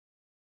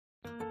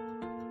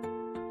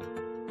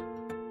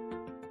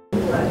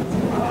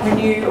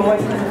Renew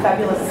always has a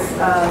fabulous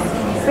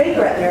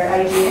speaker at their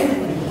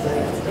AGM.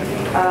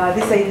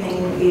 This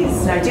evening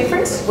is no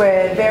different.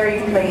 We're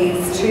very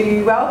pleased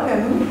to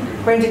welcome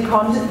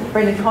Condon,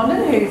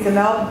 who's a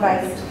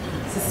Melbourne-based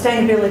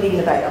sustainability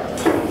innovator,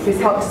 who's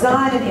helped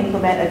design and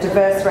implement a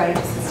diverse range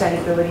of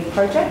sustainability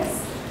projects,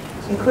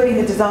 including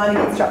the design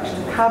and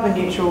construction of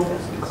carbon-neutral,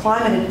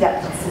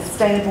 climate-adapted,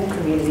 sustainable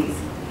communities,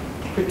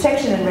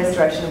 protection and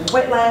restoration of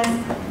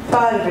wetlands,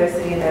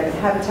 biodiversity and urban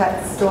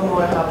habitats,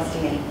 stormwater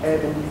harvesting and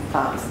urban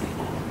farms.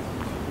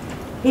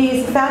 He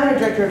is the founder and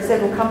director of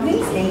several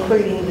companies,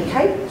 including the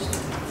Cape,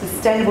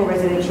 Sustainable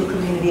Residential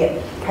Community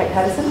at Cape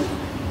Patterson,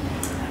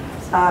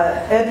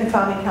 urban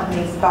farming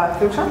companies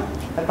Biofilter,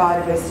 a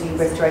biodiversity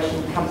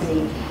restoration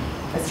company,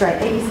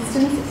 Australian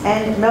Ecosystems,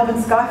 and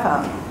Melbourne Sky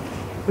Farm,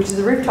 which is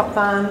a rooftop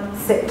farm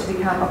set to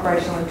become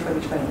operational in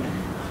 2020.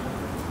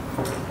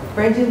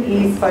 Brendan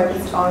is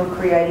focused on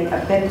creating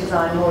a better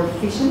design, more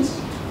efficient,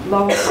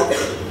 lower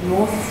cost,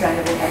 more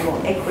sustainable and more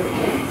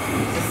equitable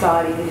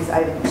society that is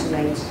able to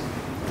meet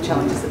the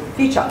challenges of the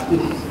future.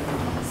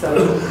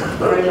 So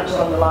very much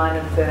along the line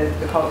of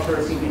the culture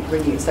of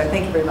Renew. So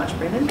thank you very much,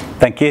 Brendan.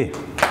 Thank you.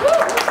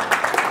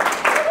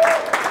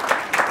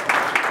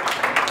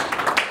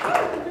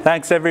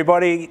 Thanks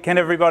everybody. Can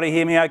everybody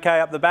hear me okay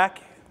up the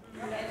back?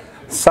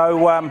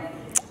 So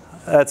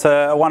it's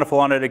a wonderful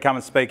honour to come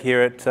and speak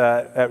here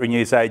at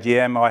Renew's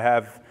AGM. I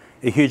have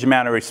a huge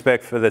amount of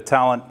respect for the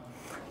talent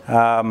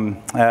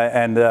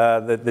and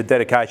the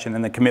dedication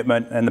and the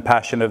commitment and the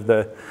passion of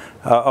the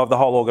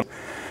whole organisation.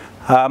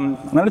 I'm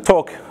going to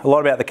talk a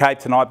lot about the Cape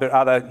tonight, but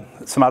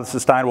some other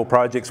sustainable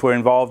projects we're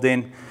involved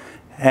in.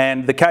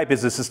 And the Cape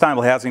is a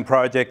sustainable housing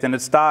project, and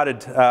it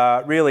started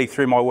really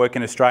through my work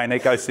in Australian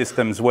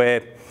ecosystems,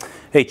 where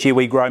each year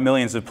we grow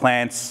millions of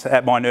plants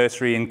at my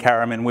nursery in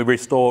Carriman. We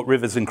restore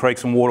rivers and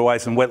creeks and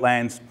waterways and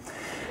wetlands.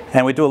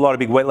 And we do a lot of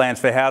big wetlands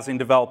for housing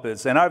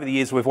developers. And over the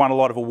years we've won a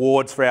lot of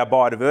awards for our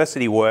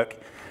biodiversity work.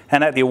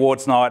 And at the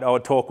awards night I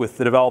would talk with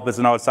the developers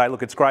and I would say,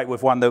 look, it's great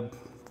we've won the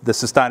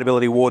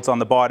sustainability awards on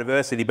the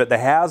biodiversity, but the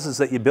houses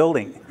that you're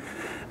building,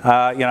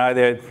 you know,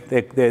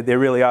 they're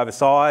really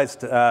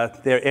oversized,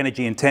 they're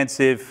energy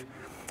intensive,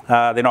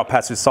 they're not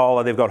passive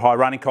solar, they've got high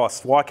running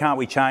costs. Why can't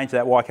we change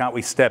that? Why can't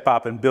we step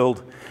up and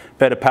build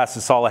better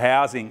passive solar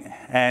housing?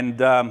 And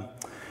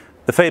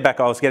the feedback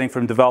I was getting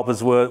from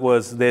developers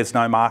was there's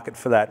no market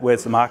for that.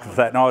 Where's the market for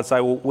that? And I would say,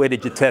 well, where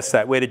did you test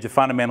that? Where did you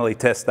fundamentally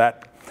test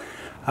that?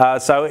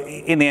 So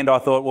in the end I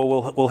thought,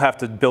 well, we'll have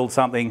to build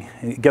something,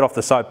 get off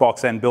the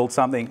soapbox and build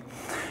something.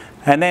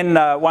 And then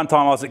one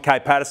time I was at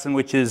Cape Patterson,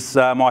 which is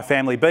my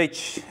family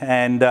beach,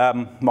 and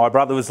my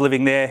brother was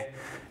living there,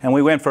 and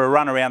we went for a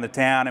run around the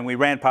town and we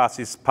ran past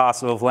this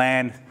parcel of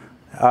land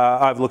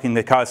overlooking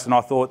the coast, and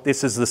I thought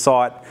this is the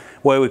site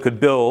where we could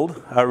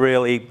build a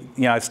really,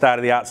 you know,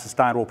 state-of-the-art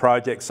sustainable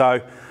project.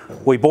 So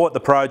we bought the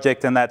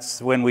project, and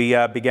that's when we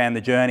began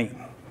the journey.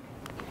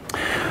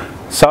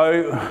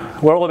 So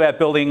we're all about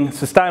building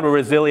sustainable,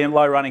 resilient,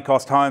 low running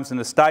cost homes and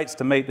estates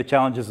to meet the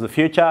challenges of the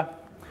future.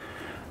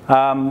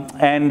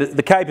 And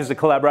the Cape is a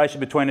collaboration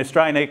between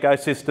Australian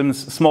Ecosystems,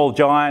 Small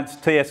Giants,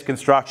 TS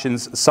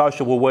Constructions,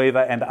 Sociable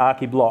Weaver and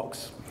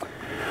Archiblocks.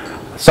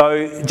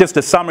 So just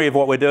a summary of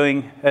what we're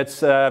doing.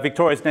 It's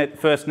Victoria's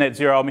first net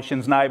zero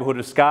emissions neighbourhood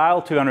of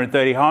scale,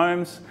 230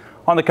 homes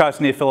on the coast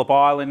near Phillip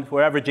Island.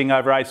 We're averaging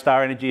over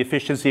 8-star energy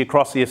efficiency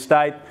across the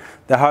estate.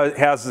 The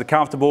houses are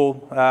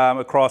comfortable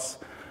across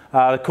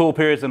the cool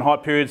periods and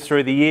hot periods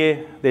through the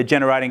year. They're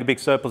generating a big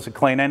surplus of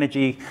clean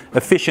energy,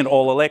 efficient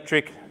all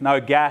electric, no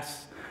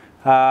gas.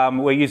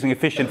 We're using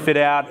efficient fit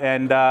out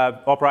and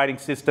operating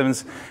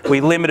systems.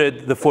 We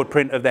limited the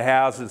footprint of the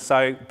houses,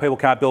 so people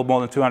can't build more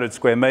than 200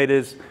 square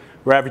metres.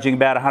 We're averaging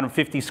about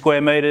 150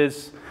 square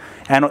metres,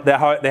 and the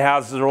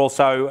houses are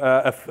also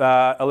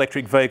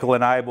electric vehicle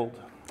enabled.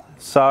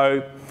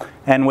 So,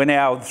 and we're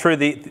now through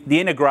the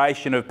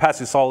integration of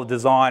passive solar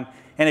design,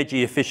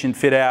 energy efficient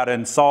fit out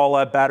and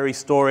solar, battery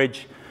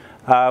storage,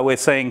 we're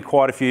seeing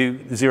quite a few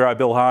zero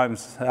bill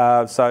homes,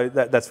 so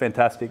that's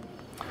fantastic.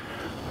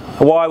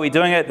 Why are we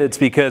doing it? It's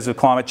because of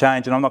climate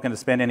change, and I'm not going to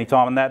spend any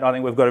time on that. I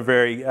think we've got a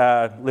very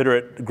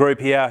literate group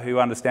here who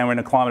understand we're in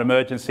a climate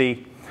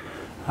emergency.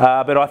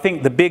 But I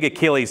think the big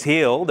Achilles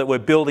heel that we're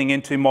building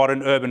into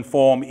modern urban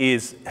form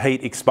is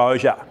heat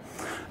exposure.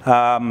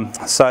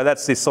 So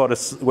that's this sort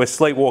of, we're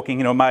sleepwalking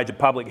into a major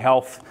public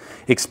health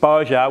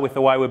exposure with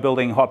the way we're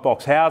building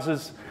hotbox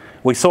houses.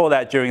 We saw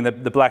that during the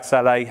Black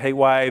Saturday heat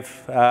wave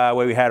where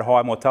we had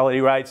high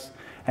mortality rates.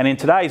 And in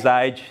today's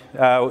age,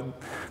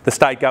 the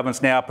state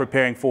government's now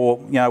preparing for,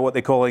 you know, what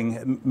they're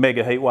calling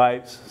mega heat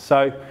waves.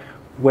 So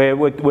we're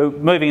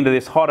moving into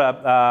this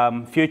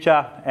hotter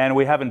future, and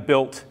we haven't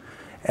built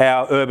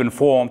our urban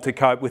form to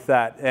cope with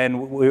that.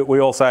 And we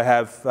also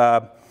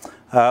have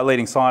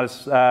leading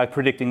scientists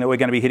predicting that we're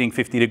going to be hitting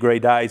 50-degree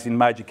days in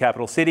major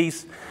capital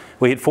cities.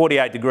 We hit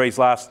 48 degrees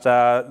last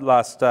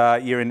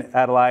year in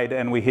Adelaide,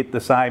 and we hit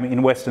the same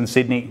in Western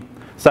Sydney.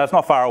 So it's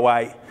not far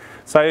away.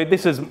 So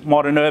this is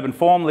modern urban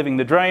form, living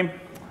the dream.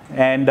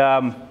 And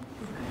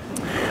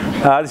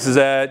this is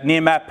a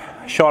near map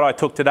shot I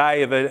took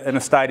today of an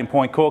estate in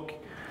Point Cook,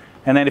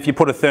 and then if you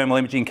put a thermal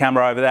imaging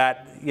camera over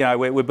that, you know,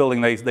 we're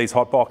building these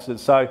hot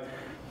boxes. So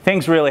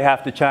things really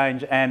have to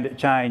change, and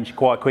change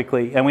quite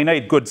quickly, and we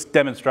need good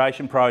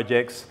demonstration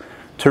projects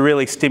to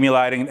really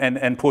stimulate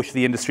and push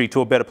the industry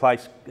to a better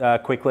place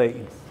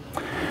quickly.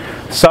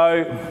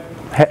 So,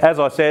 as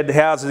I said,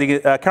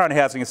 current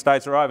housing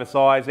estates are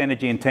oversized,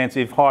 energy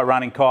intensive, high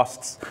running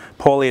costs,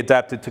 poorly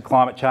adapted to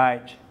climate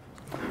change.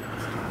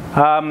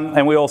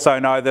 And we also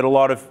know that a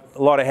lot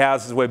of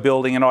houses we're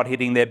building are not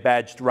hitting their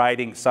badged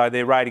ratings. So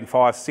they're rating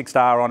 5,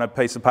 6-star on a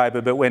piece of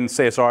paper, but when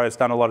CSIRO has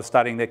done a lot of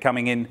studying, they're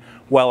coming in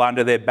well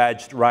under their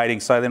badged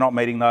ratings. So they're not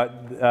meeting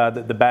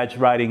the badged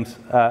ratings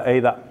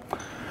either.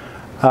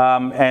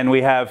 And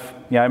we have,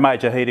 you know,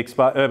 major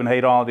urban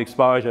heat island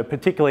exposure,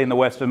 particularly in the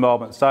western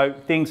Melbourne. So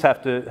things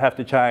have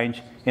to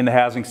change in the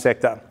housing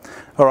sector.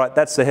 All right,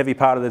 that's the heavy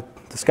part of the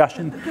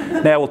discussion.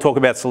 Now we'll talk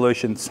about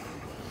solutions.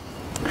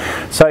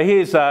 So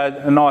here's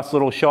a nice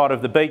little shot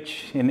of the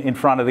beach in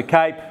front of the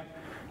Cape.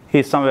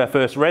 Here's some of our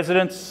first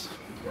residents.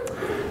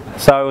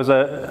 So it was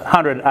a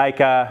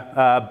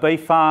 100-acre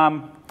beef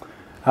farm,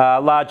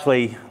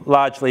 largely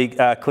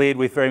cleared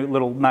with very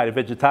little native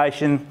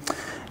vegetation.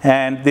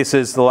 And this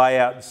is the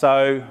layout.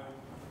 So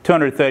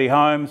 230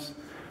 homes.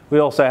 We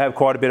also have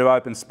quite a bit of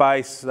open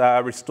space,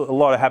 a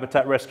lot of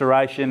habitat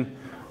restoration,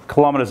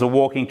 kilometres of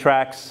walking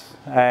tracks,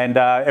 and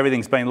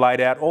everything's been laid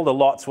out. All the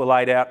lots were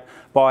laid out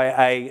by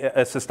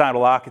a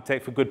sustainable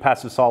architect for good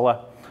passive solar,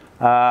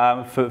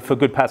 for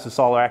good passive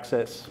solar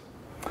access.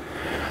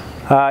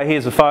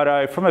 Here's a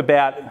photo from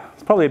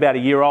it's probably about a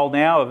year old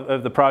now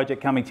of the project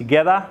coming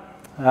together.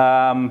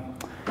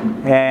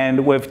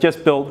 And we've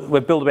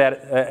built about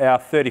our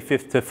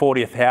 35th to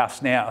 40th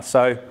house now.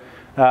 So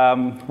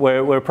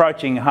we're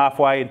approaching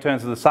halfway in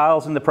terms of the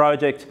sales in the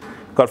project.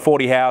 We've got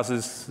 40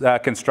 houses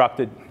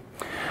constructed.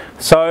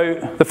 So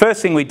the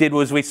first thing we did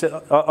was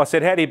I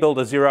said, how do you build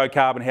a zero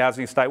carbon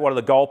housing estate? What are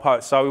the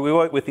goalposts? So we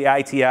worked with the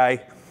ATA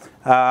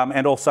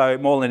and also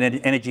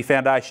Moreland Energy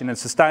Foundation and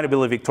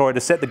Sustainability Victoria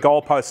to set the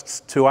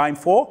goalposts to aim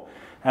for.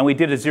 And we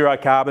did a zero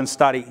carbon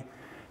study.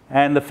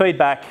 And the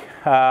feedback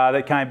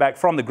that came back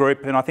from the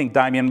group, and I think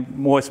Damien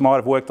Moyes might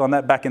have worked on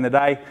that back in the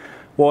day,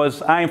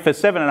 was aim for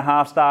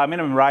 7.5-star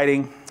minimum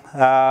rating,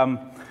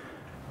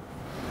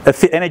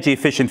 energy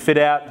efficient fit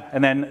out,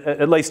 and then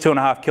at least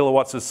 2.5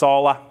 kilowatts of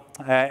solar.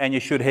 And you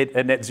should hit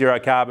a net zero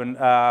carbon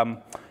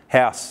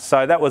house.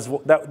 So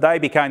they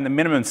became the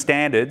minimum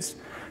standards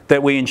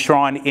that we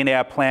enshrine in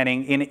our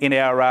planning, in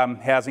our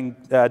housing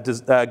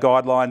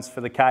guidelines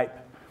for the Cape.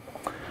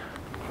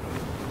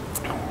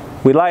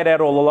 We laid out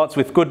all the lots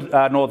with good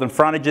northern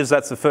frontages.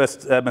 That's the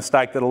first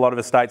mistake that a lot of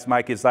estates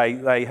make, is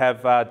they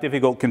have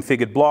difficult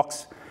configured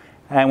blocks.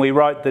 And we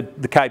wrote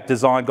the Cape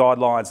design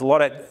guidelines. A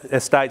lot of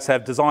estates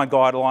have design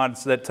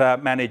guidelines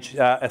that manage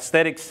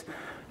aesthetics,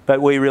 but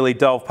we really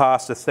delved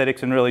past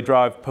aesthetics and really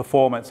drove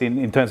performance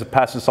in terms of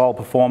passive solar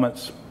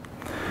performance.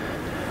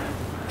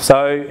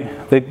 So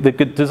the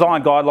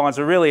design guidelines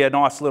are really a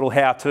nice little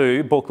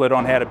how-to booklet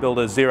on how to build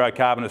a zero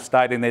carbon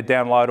estate, and they're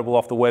downloadable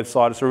off the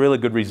website. It's a really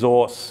good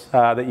resource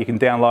that you can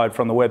download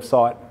from the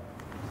website.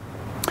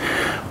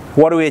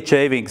 What are we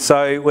achieving?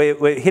 So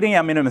we're hitting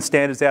our minimum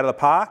standards out of the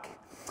park.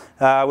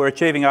 We're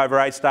achieving over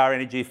 8-star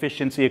energy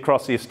efficiency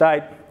across the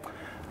estate.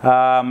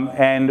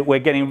 And we're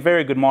getting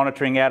very good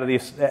monitoring out of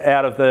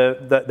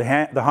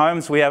the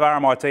homes. We have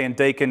RMIT and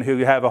Deakin who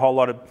have a whole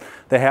lot of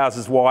the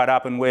houses wired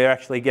up, and we're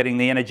actually getting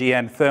the energy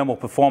and thermal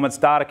performance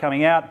data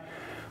coming out.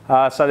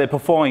 So they're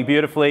performing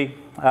beautifully.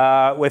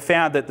 We've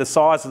found that the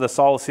size of the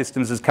solar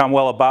systems has come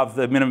well above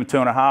the minimum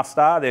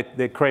 2.5-star.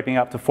 They're creeping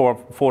up to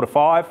 4 to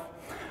 5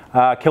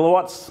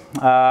 kilowatts.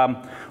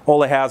 All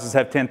the houses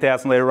have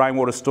 10,000 litre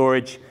rainwater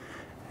storage,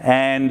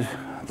 and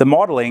the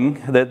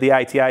modelling that the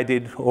ATA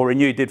did, or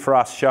Renew did for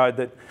us, showed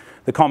that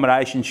the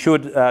combination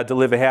should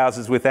deliver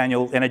houses with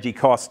annual energy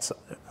costs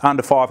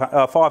under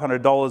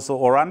 $500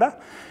 or under,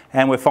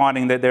 and we're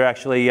finding that they're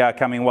actually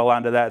coming well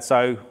under that.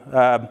 So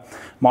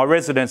my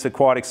residents are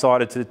quite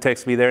excited to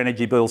text me their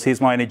energy bills.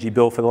 Here's my energy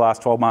bill for the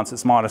last 12 months.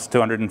 It's minus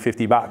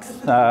 250 bucks.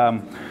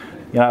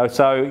 You know,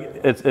 so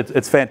it's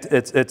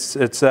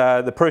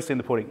the proof's in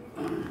the pudding.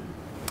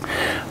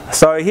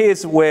 So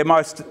here's where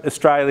most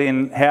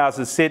Australian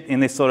houses sit,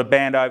 in this sort of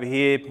band over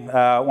here,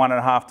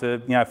 1.5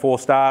 to 4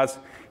 stars.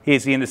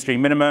 Here's the industry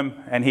minimum,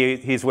 and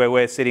here's where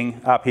we're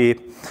sitting up here,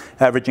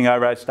 averaging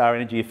over 8-star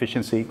energy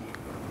efficiency.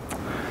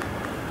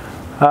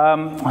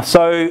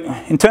 So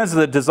in terms of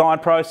the design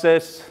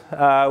process,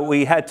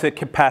 we had to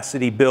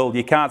capacity build.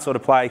 You can't sort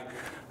of play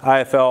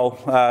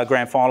AFL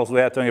grand finals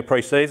without doing a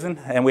pre-season,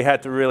 and we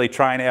had to really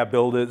train our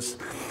builders.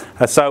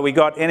 So we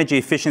got energy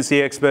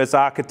efficiency experts,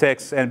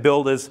 architects and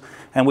builders,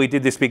 and we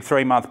did this big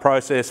 3-month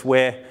process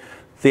where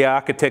the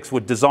architects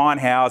would design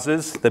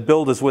houses, the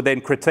builders would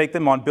then critique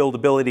them on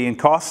buildability and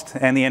cost,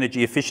 and the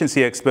energy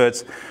efficiency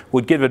experts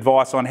would give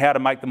advice on how to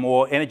make them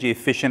more energy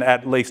efficient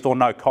at least or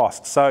no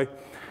cost. So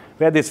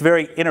we had this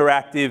very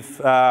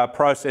interactive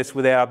process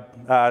with our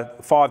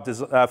five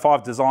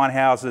design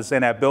houses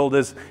and our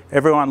builders.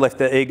 Everyone left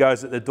their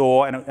egos at the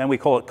door, and we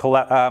call it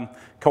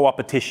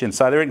co-opetition.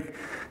 So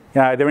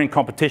they're in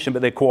competition,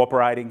 but they're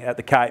cooperating at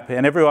the Cape,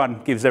 and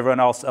everyone gives everyone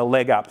else a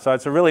leg up. So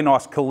it's a really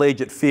nice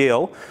collegiate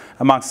feel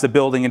amongst the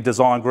building and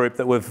design group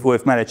that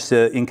we've managed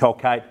to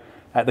inculcate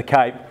at the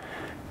Cape.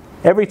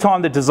 Every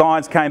time the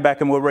designs came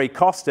back and were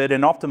recosted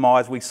and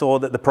optimised, we saw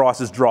that the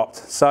prices dropped.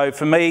 So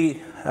for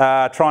me,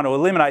 trying to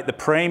eliminate the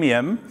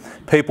premium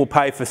people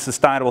pay for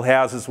sustainable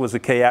houses was a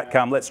key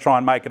outcome. Let's try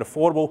and make it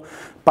affordable,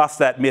 bust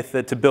that myth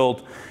that to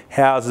build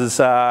houses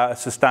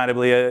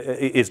sustainably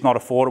is not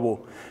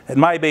affordable. It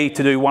may be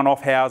to do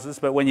one-off houses,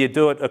 but when you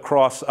do it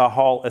across a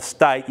whole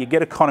estate, you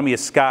get economy of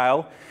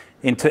scale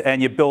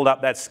and you build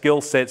up that skill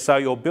set, so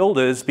your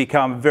builders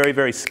become very,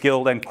 very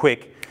skilled and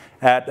quick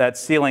at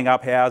sealing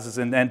up houses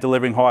and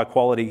delivering high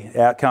quality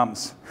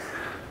outcomes.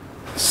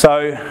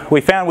 So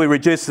we found we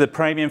reduced the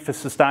premium for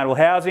sustainable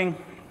housing.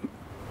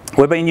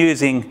 We've been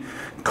using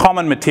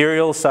common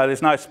materials, so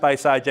there's no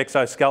space age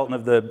exoskeleton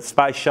of the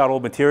space shuttle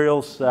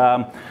materials.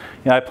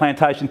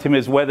 Plantation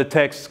timbers,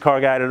 WeatherTex,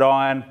 corrugated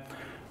iron,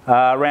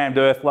 rammed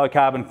earth, low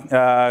carbon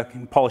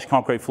polished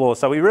concrete floors.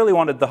 So we really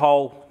wanted the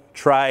whole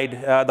trade,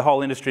 the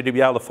whole industry to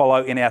be able to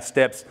follow in our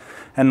steps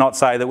and not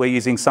say that we're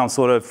using some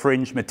sort of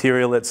fringe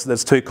material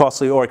that's too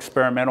costly or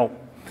experimental.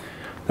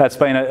 That's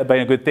been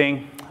a good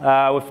thing.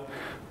 We've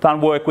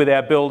done work with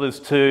our builders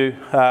to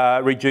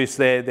reduce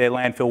their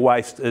landfill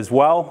waste as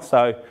well.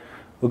 So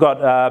we've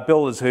got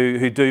builders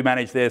who do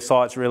manage their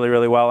sites really,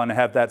 really well and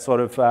have that sort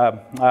of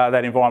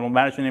that environmental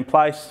management in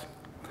place.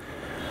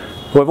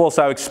 We've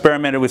also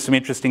experimented with some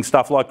interesting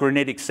stuff like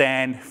granitic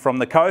sand from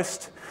the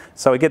coast.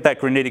 So we get that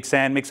granitic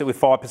sand, mix it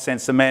with 5%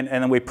 cement,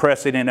 and then we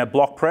press it in a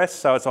block press.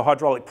 So it's a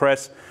hydraulic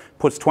press,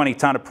 puts 20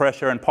 tonne of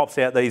pressure and pops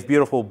out these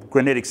beautiful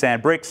granitic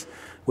sand bricks.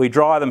 We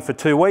dry them for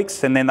 2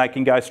 weeks and then they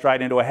can go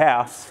straight into a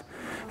house,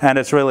 and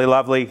it's really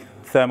lovely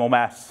thermal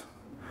mass.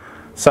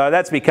 So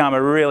that's become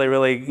a really,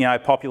 really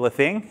popular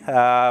thing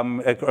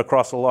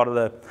across a lot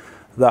of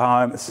the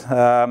homes.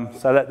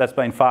 So that's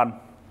been fun.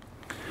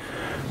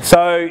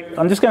 So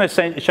I'm just going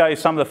to show you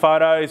some of the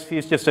photos.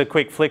 Here's just a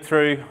quick flick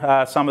through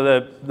some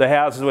of the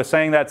houses we're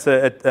seeing. That's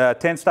a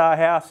 10-star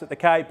house at the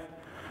Cape,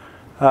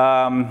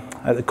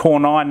 at the Core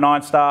 9,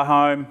 9-star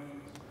home.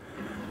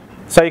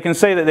 So you can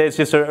see that there's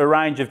just a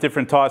range of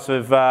different types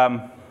of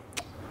of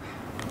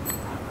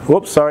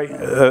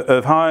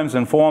homes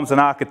and forms and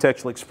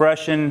architectural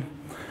expression.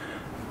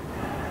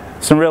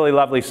 Some really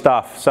lovely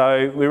stuff.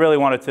 So we really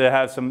wanted to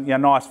have some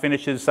nice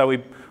finishes. So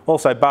we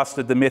also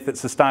busted the myth that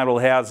sustainable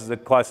houses are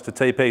close to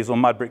teepees or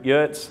mud brick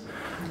yurts.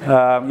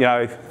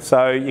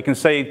 So you can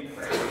see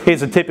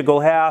here's a typical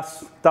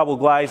house, double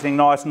glazing,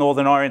 nice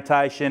northern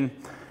orientation.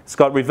 It's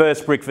got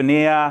reverse brick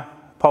veneer,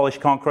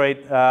 polished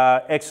concrete,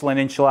 excellent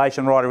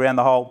insulation right around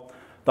the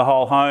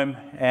whole home,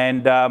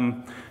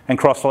 and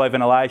cross flow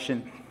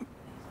ventilation.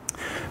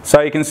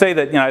 So you can see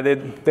that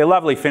they're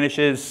lovely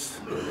finishes,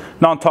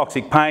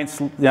 non-toxic paints,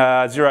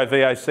 zero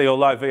VOC or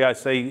low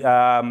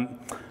VOC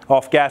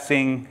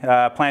off-gassing,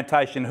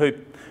 plantation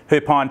hoop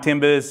pine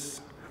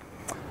timbers,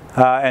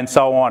 and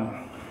so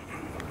on.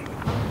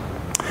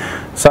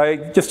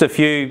 So just a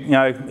few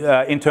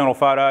internal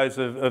photos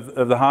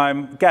of the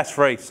home.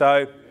 Gas-free.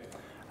 So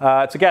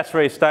it's a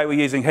gas-free estate. We're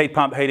using heat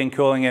pump heating,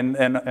 cooling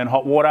and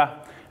hot water,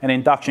 and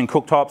induction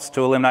cooktops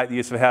to eliminate the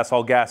use of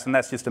household gas, and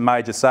that's just a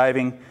major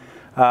saving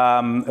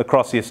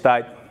across the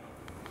estate.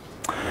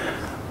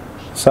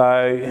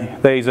 So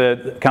these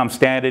come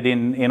standard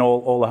in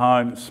all the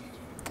homes.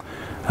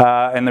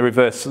 And the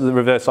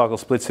reverse cycle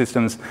split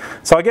systems.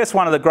 So I guess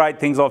one of the great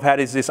things I've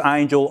had is this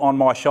angel on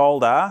my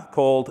shoulder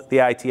called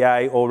the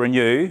ATA or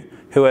Renew,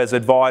 who has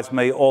advised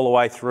me all the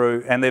way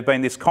through, and they've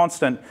been this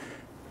constant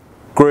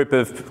group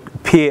of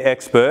peer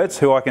experts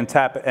who I can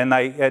tap, and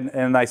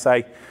they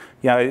say,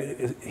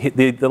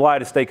 the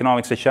latest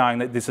economics are showing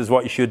that this is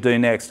what you should do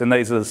next, and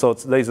these are the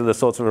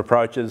sorts of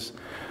approaches.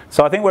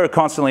 So I think we're a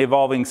constantly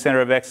evolving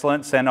centre of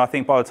excellence, and I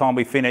think by the time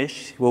we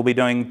finish, we'll be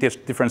doing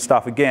different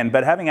stuff again.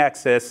 But having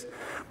access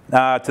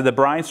to the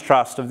brains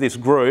trust of this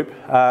group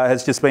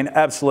has just been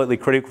absolutely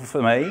critical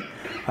for me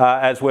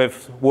as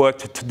we've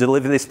worked to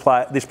deliver this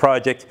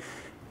project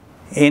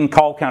in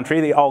coal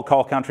country, the old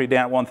coal country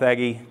down at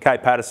Wonthaggi,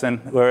 Cape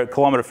Patterson. We're a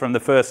kilometre from the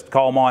first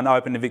coal mine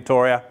opened in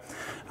Victoria.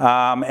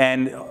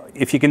 And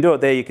if you can do it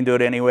there, you can do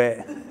it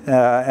anywhere.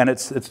 And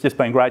it's just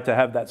been great to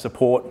have that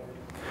support.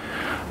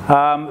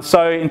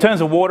 So in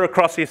terms of water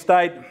across the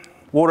estate,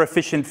 water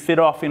efficient fit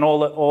off in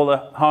all the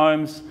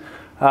homes,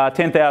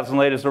 10,000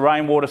 litres of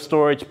rainwater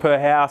storage per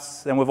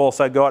house, and we've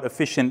also got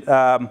efficient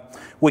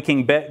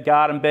wicking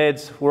garden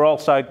beds. We're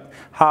also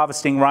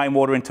harvesting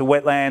rainwater into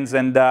wetlands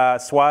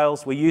and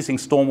swales. We're using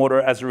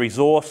stormwater as a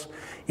resource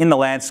in the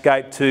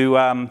landscape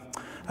to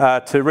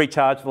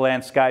recharge the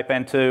landscape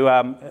and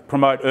to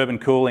promote urban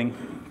cooling.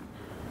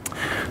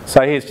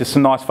 So here's just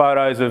some nice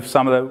photos of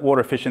some of the water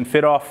efficient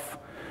fit off.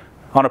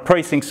 On a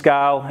precinct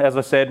scale, as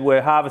I said,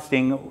 we're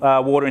harvesting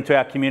water into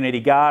our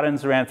community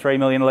gardens, around 3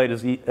 million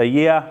litres a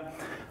year.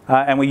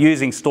 and we're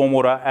using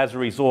stormwater as a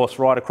resource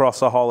right across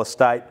the whole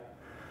estate,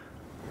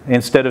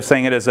 instead of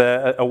seeing it as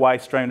a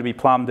waste stream to be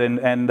plumbed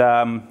and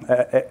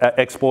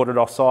exported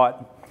off-site.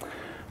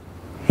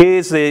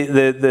 Here's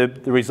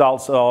the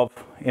results of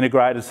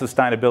integrated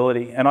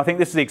sustainability, and I think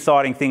this is the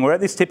exciting thing. We're at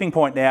this tipping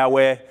point now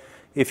where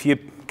if you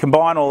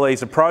combine all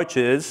these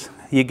approaches,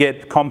 you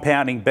get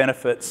compounding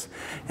benefits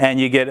and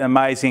you get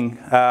amazing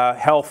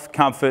health,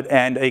 comfort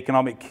and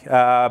economic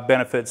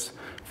benefits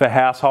for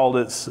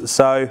householders.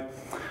 So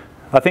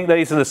I think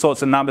these are the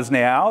sorts of numbers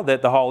now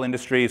that the whole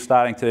industry is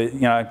starting to,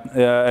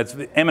 it's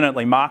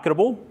eminently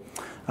marketable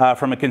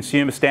from a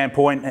consumer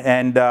standpoint,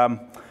 and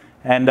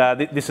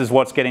this is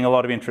what's getting a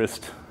lot of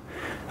interest.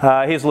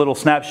 Here's a little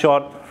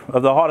snapshot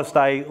of the hottest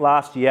day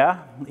last year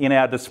in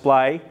our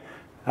display,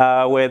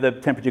 where the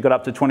temperature got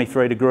up to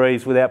 23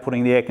 degrees without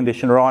putting the air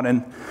conditioner on,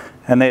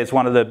 and there's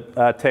one of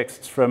the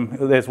texts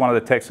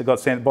that got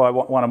sent by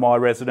one of my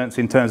residents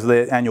in terms of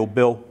their annual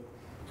bill.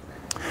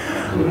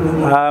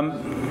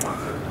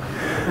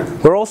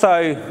 We're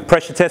also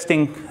pressure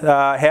testing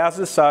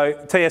houses,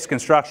 so TS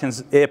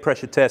Construction's air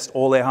pressure test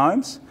all their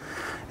homes,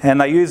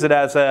 and they use it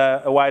as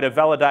a way to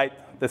validate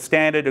the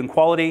standard and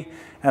quality,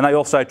 and they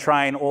also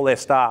train all their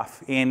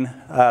staff in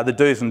the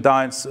do's and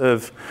don'ts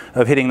of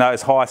hitting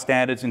those high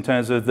standards in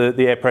terms of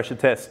the air pressure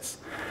tests.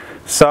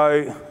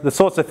 So the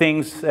sorts of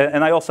things,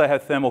 and they also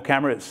have thermal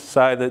cameras,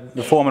 so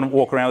the foremen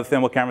walk around with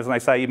thermal cameras and they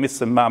say you missed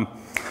some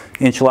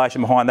insulation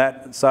behind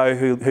that, so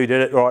who did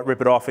it? Right, rip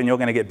it off and you're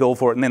going to get billed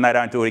for it, and then they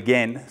don't do it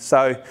again.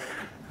 So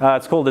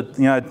it's called the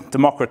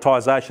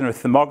democratisation of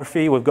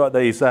thermography. We've got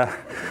these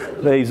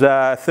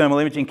thermal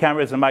imaging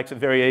cameras, and it makes it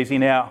very easy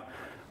now.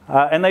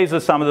 And these are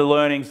some of the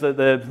learnings that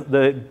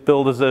the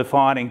builders are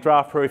finding: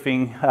 draft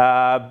proofing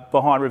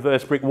behind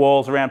reverse brick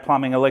walls, around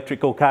plumbing,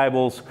 electrical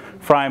cables,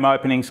 frame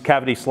openings,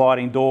 cavity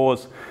sliding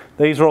doors.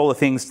 These are all the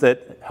things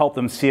that help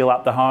them seal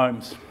up the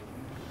homes.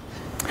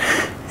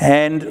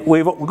 And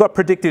we've got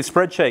predictive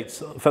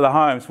spreadsheets for the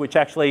homes, which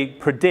actually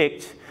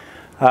predict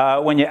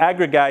when you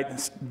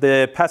aggregate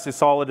the passive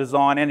solar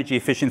design, energy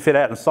efficient fit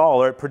out and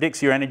solar, it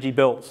predicts your energy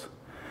bills.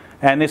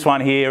 And this one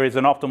here is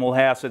an optimal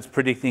house that's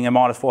predicting a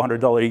minus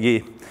 $400 a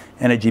year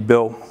energy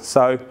bill.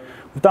 So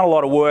we've done a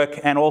lot of work,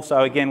 and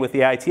also again with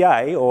the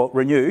ATA or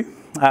Renew,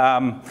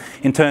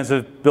 in terms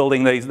of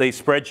building these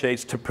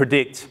spreadsheets to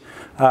predict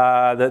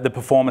the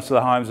performance of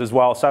the homes as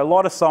well. So a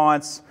lot of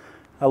science,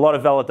 a lot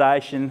of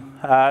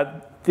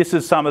validation. This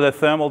is some of the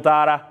thermal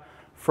data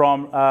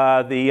from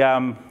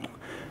the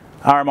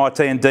RMIT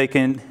and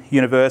Deakin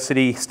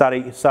University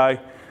study. So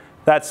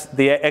that's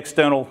the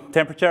external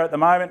temperature at the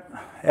moment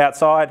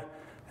outside,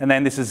 and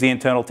then this is the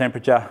internal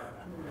temperature.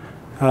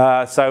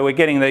 So we're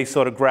getting these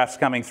sort of graphs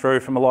coming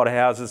through from a lot of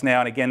houses now,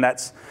 and again,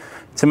 that's,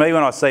 to me,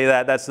 when I see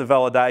that, that's the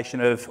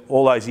validation of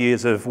all those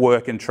years of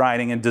work and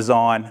training and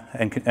design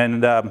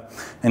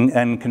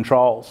and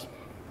controls.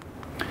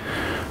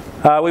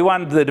 We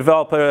won the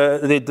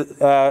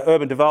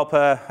Urban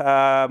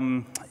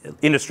Developer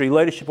Industry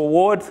Leadership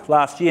Award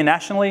last year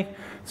nationally,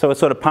 so we're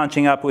sort of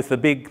punching up with the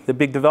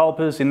big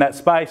developers in that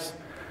space.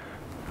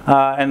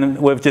 And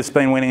we've just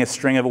been winning a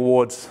string of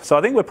awards. So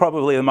I think we're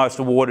probably the most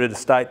awarded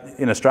estate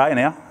in Australia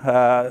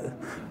now.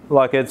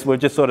 We're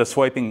just sort of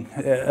sweeping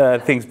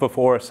things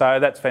before us, so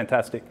that's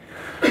fantastic.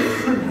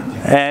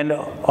 And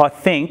I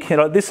think,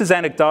 this is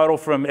anecdotal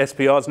from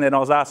SP AusNet, and I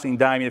was asking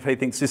Damien if he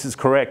thinks this is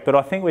correct, but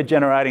I think we're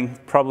generating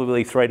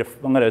probably 3 to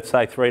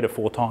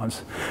 4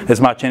 times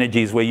as much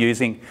energy as we're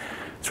using.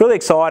 It's really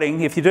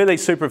exciting. If you do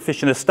these super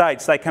efficient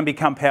estates, they can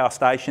become power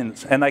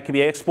stations, and they can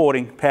be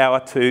exporting power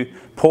to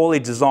poorly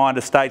designed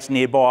estates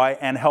nearby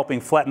and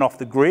helping flatten off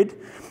the grid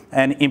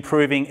and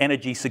improving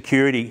energy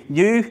security.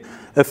 New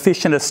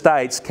efficient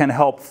estates can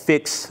help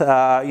fix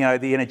the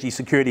energy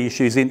security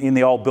issues in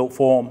the old built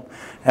form,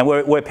 and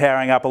we're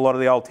powering up a lot of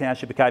the old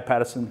township at Cape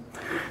Patterson.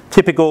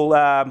 Typical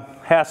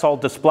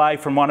household display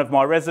from one of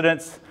my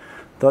residents.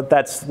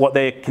 That's what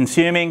they're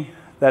consuming,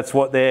 that's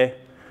what they're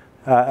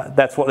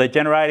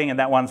generating, and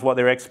that one's what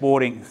they're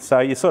exporting. So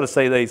you sort of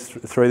see these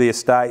through the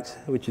estate,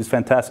 which is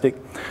fantastic.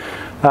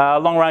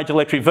 Long-range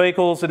electric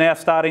vehicles are now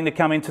starting to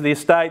come into the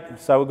estate.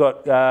 So we've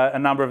got a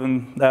number of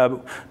them,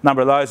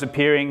 number of those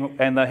appearing,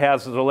 and the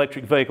houses are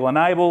electric vehicle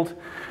enabled.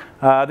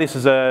 This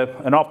is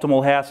an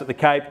optimal house at the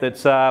Cape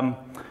that's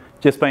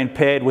just been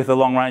paired with a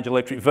long-range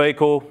electric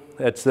vehicle.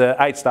 It's an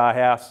 8-star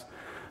house,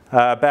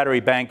 battery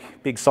bank,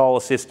 big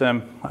solar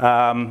system,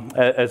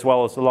 as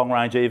well as the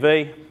long-range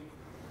EV.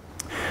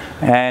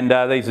 And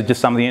these are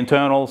just some of the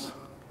internals.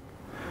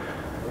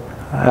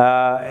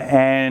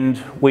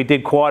 And we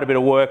did quite a bit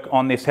of work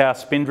on this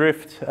house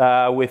Spindrift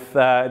with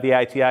the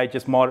ATA,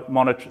 just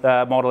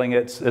modelling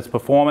its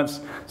performance.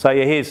 So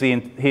yeah, here's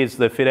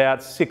the fit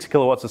out: 6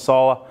 kilowatts of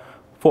solar,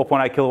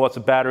 4.8 kilowatts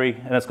of battery,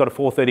 and it's got a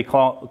 430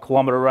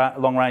 kilometre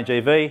long range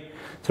EV.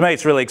 To me,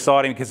 it's really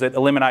exciting because it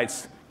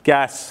eliminates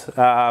gas,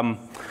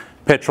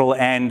 petrol,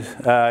 and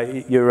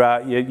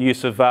your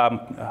use of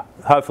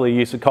hopefully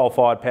use of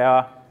coal-fired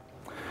power.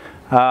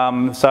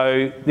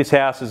 So this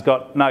house has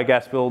got no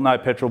gas bill, no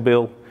petrol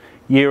bill.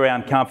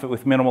 year-round comfort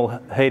with minimal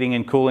heating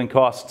and cooling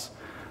costs.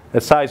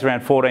 It saves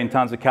around 14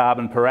 tonnes of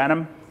carbon per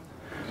annum,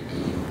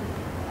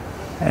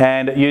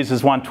 and it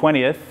uses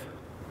 1/20th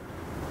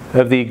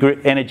of the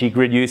energy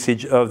grid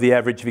usage of the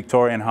average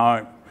Victorian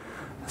home.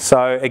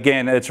 So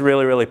again, it's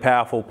really, really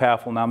powerful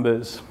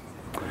numbers.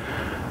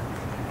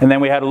 And then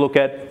we had a look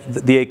at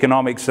the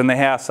economics, and the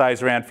house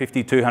saves around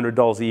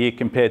 $5,200 a year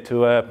compared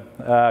to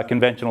a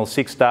conventional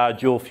 6-star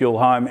dual fuel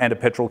home and a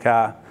petrol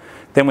car.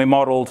 Then we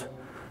modelled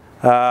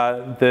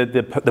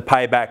the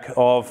payback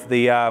of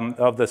the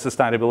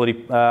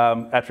sustainability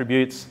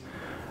attributes,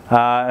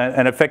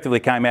 and effectively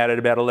came out at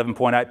about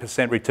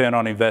 11.8% return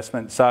on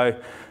investment. So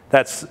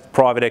that's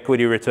private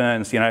equity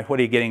returns. You know, what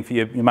are you getting for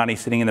your money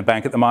sitting in the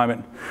bank at the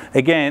moment?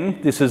 Again,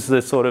 this is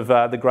the sort of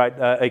the great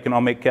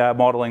economic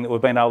modelling that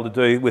we've been able to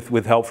do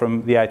with help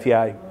from the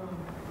ATA.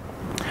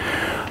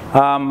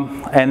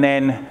 And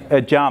then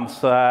it jumps.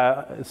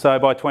 So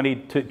by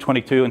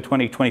 2022 and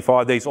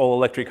 2025, these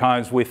all-electric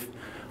homes with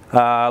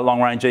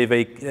long-range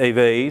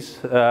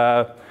EVs,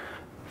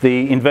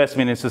 the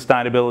investment in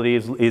sustainability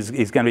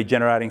is going to be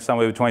generating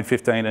somewhere between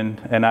 15 and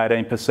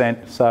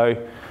 18%. So,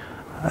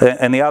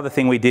 and the other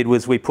thing we did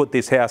was we put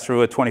this house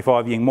through a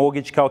 25-year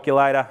mortgage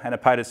calculator, and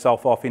it paid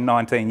itself off in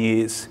 19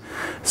 years.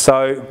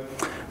 So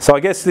I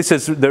guess this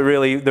is the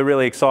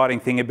really exciting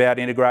thing about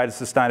integrated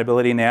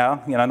sustainability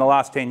now. You know, in the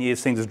last 10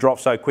 years, things have dropped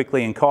so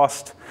quickly in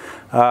cost,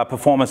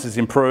 performance has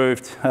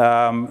improved,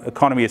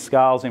 economy of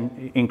scale's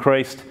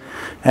increased,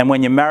 and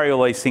when you marry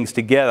all these things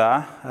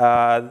together,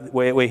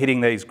 we're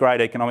hitting these great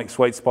economic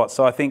sweet spots.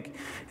 So I think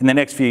in the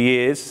next few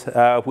years,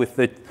 with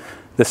the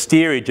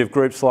steerage of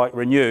groups like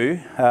Renew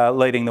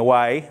leading the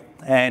way,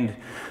 and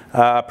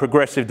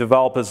progressive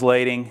developers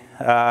leading,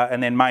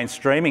 and then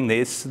mainstreaming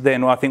this,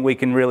 then I think we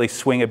can really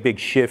swing a big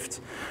shift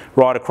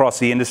right across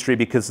the industry,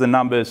 because the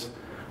numbers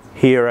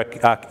here are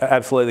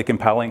absolutely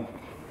compelling.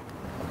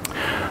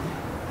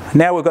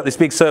 Now we've got this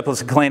big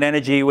surplus of clean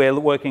energy. We're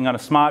working on a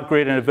smart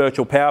grid and a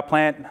virtual power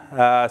plant.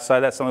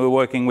 So that's something we're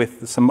working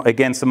with, some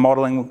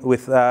modelling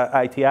with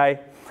ATA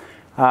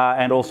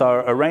and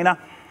also ARENA.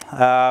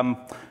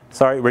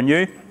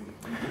 Renew.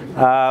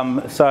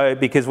 So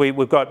because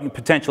we've got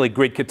potentially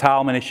grid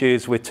curtailment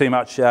issues with too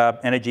much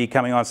energy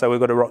coming on, so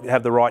we've got to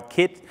have the right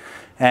kit,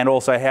 and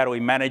also how do we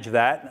manage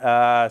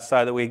that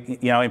so that we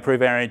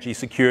improve our energy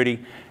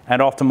security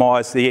and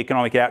optimise the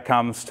economic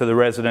outcomes to the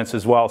residents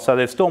as well. So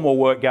there's still more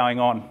work going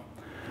on.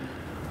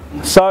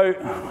 So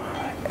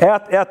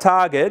our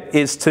target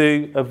is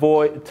to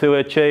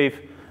achieve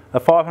a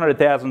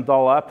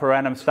 $500,000 per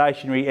annum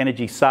stationary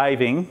energy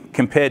saving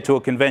compared to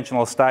a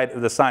conventional estate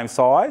of the same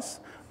size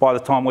by the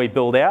time we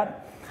build out.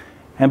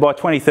 And by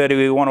 2030,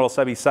 we want to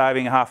also be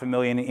saving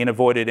 $500,000 in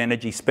avoided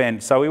energy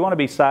spend. So we want to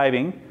be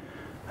saving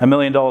 $1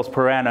 million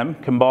per annum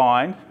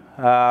combined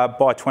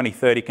by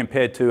 2030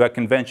 compared to a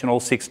conventional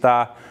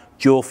 6-star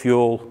dual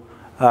fuel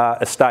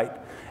estate.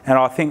 And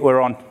I think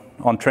we're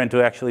on trend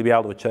to actually be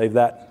able to achieve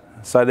that.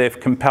 So they're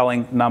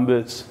compelling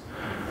numbers.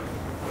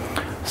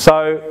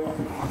 So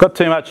I've got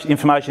too much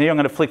information here. I'm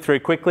going to flick through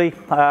quickly.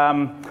 They're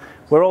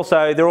all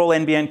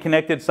NBN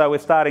connected, so we're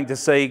starting to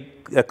see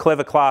a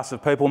clever class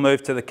of people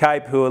move to the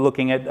Cape who are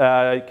looking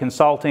at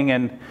consulting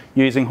and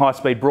using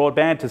high-speed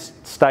broadband to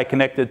stay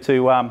connected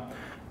to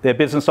their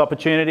business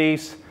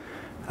opportunities.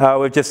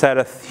 We've just had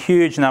a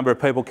huge number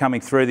of people coming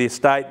through the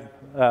estate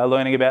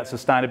learning about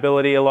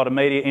sustainability, a lot of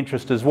media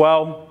interest as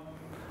well.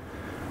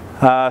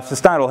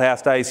 Sustainable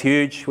House Day is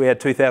huge. We had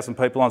 2,000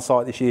 people on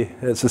site this year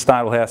at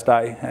Sustainable House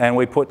Day, and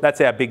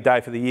that's our big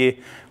day for the year,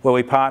 where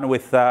we partner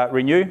with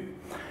Renew,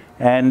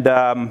 and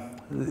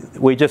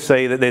we just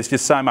see that there's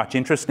just so much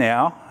interest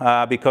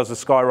now because of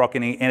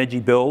skyrocketing energy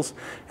bills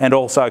and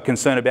also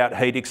concern about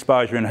heat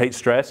exposure and heat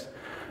stress,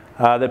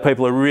 that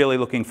people are really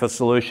looking for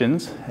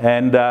solutions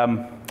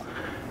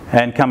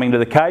and coming to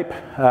the Cape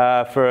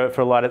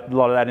for a lot of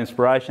that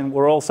inspiration.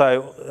 We're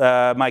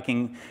also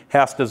making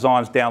house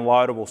designs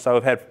downloadable. So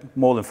we've had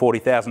more than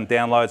 40,000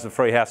 downloads of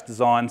free house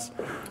designs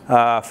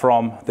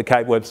from the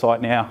Cape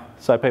website now.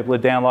 So people are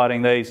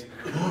downloading these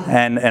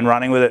and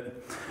running with it.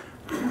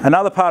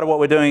 Another part of what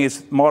we're doing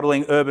is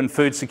modelling urban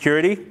food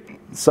security.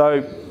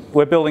 So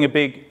we're building a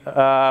big,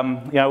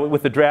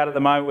 with the drought at the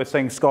moment, we're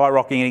seeing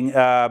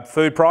skyrocketing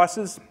food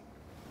prices.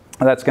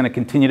 And that's going to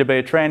continue to be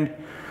a trend.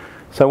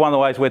 So one of the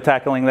ways we're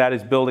tackling that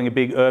is building a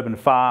big urban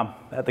farm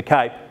at the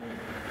Cape.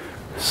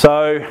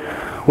 So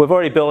we've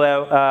already built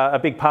a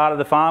big part of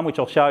the farm, which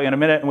I'll show you in a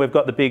minute, and we've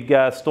got the big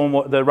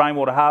the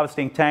rainwater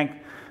harvesting tank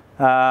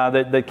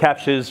that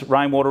captures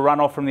rainwater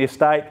runoff from the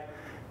estate,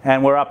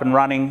 and we're up and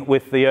running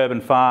with the urban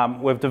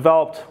farm. We've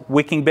developed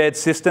wicking bed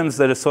systems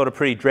that are sort of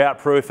pretty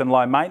drought-proof and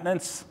low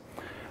maintenance,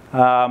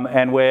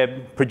 and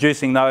we're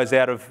producing those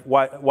out of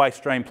waste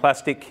stream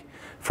plastic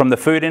from the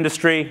food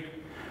industry.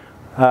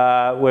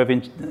 We've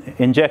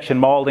injection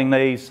moulding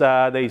these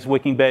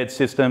wicking bed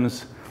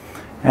systems,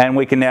 and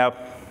we can now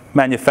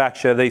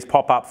manufacture these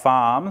pop-up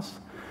farms.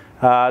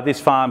 This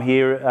farm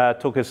here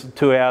took us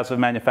 2 hours of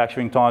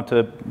manufacturing time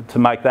to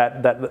make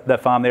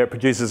that farm there. It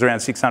produces around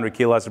 600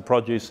 kilos of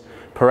produce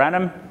per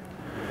annum.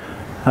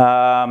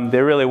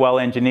 They're really well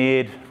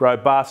engineered,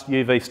 robust,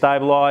 UV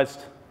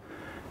stabilised.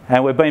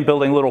 And we've been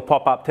building little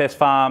pop-up test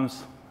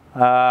farms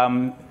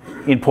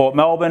in Port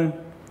Melbourne,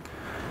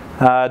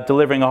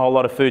 delivering a whole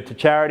lot of food to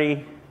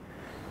charity.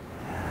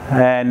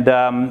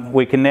 And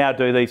we can now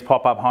do these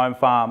pop-up home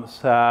farms,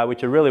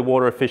 which are really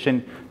water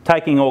efficient,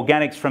 taking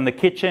organics from the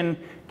kitchen,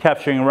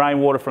 capturing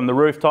rainwater from the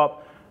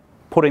rooftop,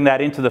 putting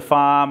that into the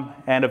farm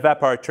and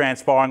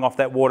evapotranspiring off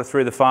that water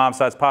through the farm,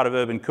 so it's part of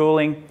urban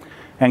cooling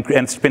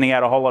and spinning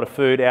out a whole lot of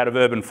food out of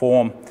urban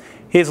form.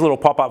 Here's a little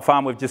pop-up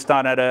farm we've just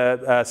done at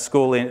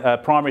a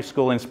primary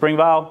school in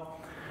Springvale.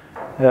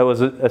 It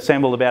was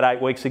assembled about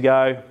 8 weeks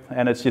ago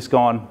and it's just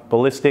gone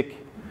ballistic.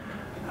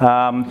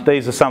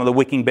 These are some of the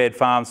wicking bed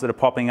farms that are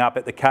popping up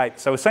at the Cape.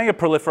 So we're seeing a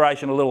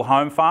proliferation of little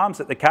home farms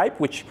at the Cape,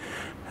 which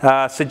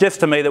suggests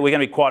to me that we're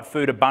going to be quite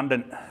food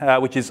abundant,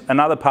 which is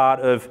another part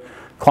of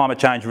climate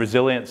change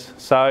resilience.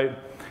 So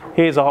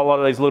here's a whole lot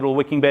of these little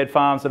wicking bed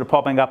farms that are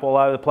popping up all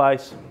over the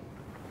place.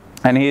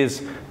 And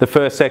here's the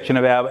first section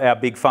of our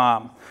big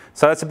farm.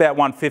 So that's about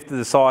 1/5 of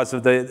the size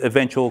of the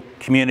eventual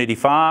community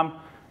farm.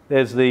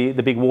 There's the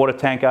big water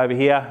tank over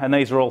here, and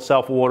these are all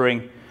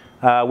self-watering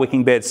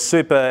wicking beds,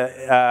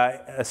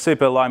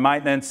 super low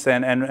maintenance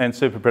and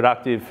super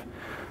productive.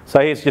 So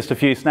here's just a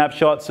few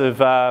snapshots of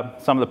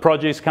some of the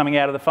produce coming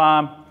out of the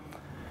farm.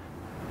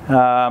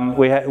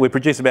 We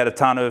produce about a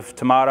tonne of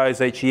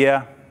tomatoes each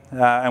year,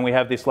 and we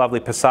have this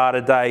lovely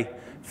Passata Day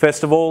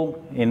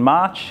festival in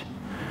March,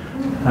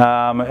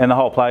 and the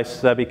whole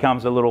place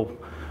becomes a little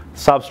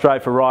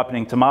substrate for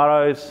ripening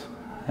tomatoes,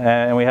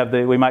 and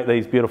we make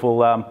these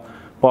beautiful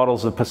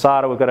bottles of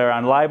Passata. We've got our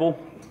own label,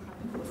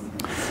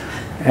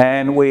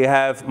 and we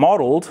have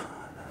modelled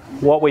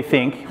what we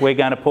think we're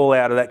going to pull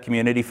out of that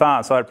community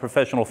farm. So I had a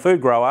professional food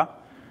grower,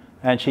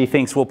 and she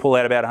thinks we'll pull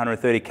out about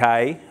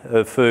 130k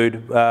of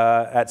food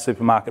at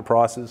supermarket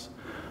prices.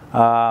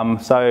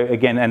 So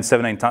again, and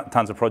 17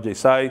 tonnes of produce.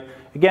 So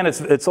again,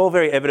 it's all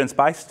very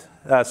evidence-based,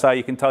 so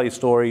you can tell your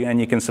story and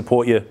you can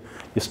support your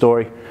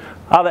story.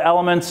 Other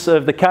elements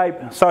of the Cape: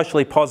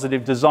 socially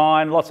positive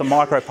design, lots of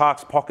micro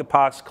parks, pocket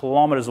parks,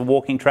 kilometres of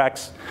walking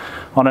tracks.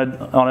 On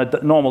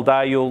a normal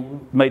day,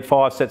 you'll meet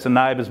 5 sets of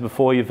neighbours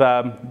before you've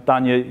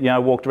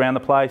done walked around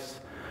the place.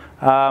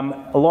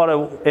 A lot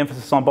of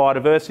emphasis on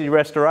biodiversity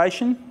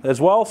restoration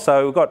as well.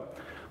 So we've got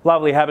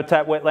lovely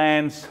habitat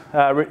wetlands,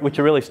 which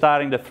are really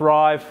starting to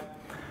thrive.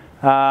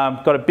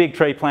 Got a big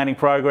tree planting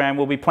program.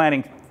 We'll be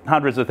planting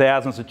hundreds of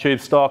thousands of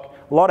tube stock.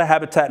 A lot of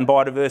habitat and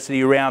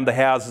biodiversity around the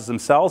houses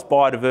themselves,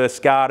 biodiverse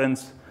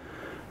gardens,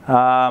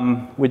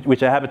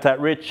 which are habitat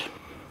rich.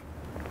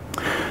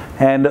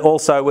 And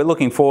also we're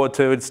looking forward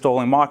to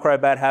installing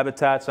microbat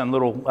habitats and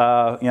little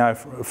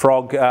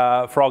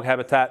frog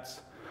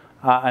habitats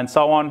and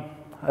so on.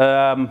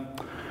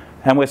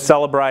 And we're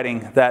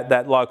celebrating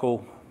that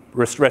local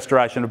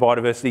restoration of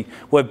biodiversity.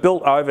 We're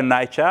built over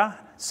nature.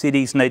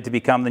 Cities need to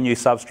become the new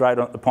substrate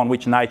upon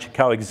which nature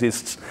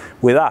coexists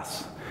with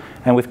us.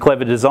 And with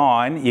clever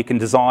design, you can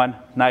design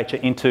nature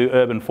into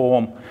urban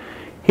form.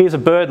 Here's a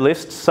bird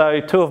list.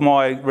 So 2 of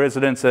my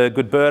residents are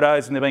good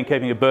birdos, and they've been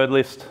keeping a bird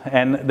list,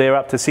 and they're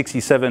up to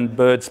 67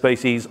 bird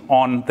species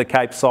on the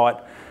Cape site.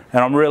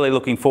 And I'm really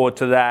looking forward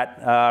to that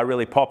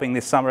really popping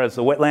this summer as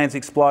the wetlands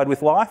explode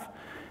with life.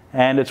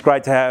 And it's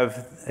great to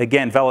have,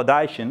 again,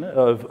 validation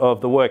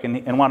of the work.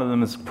 And one of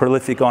them is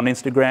prolific on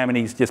Instagram, and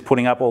he's just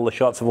putting up all the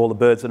shots of all the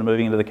birds that are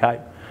moving into the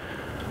Cape.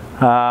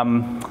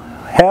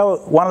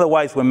 One of the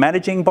ways we're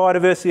managing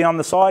biodiversity on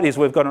the site is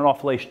we've got an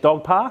off-leash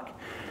dog park.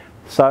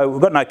 So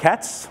we've got no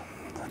cats.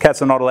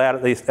 Cats are not allowed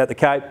at the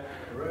Cape.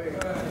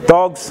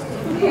 Dogs.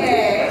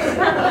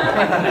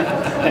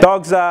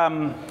 Dogs.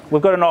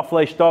 We've got an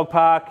off-leash dog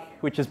park,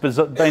 which has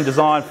been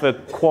designed for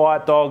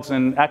quiet dogs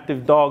and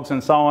active dogs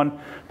and so on.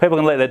 People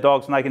can let their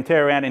dogs and they can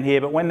tear around in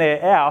here, but when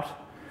they're out,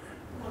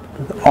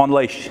 on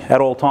leash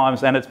at all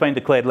times, and it's been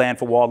declared land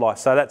for wildlife.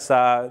 So that's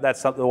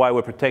the way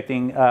we're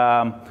protecting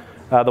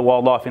the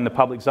wildlife in the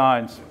public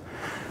zones.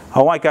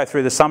 I won't go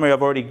through the summary.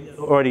 I've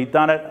already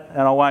done it,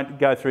 and I won't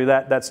go through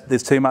that.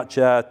 There's too much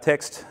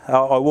text.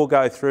 I will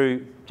go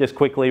through just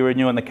quickly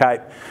renewing the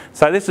Cape.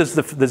 So this is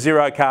the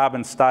zero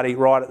carbon study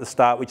right at the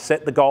start, which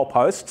set the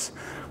goalposts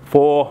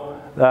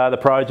for the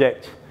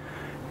project,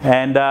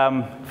 and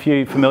a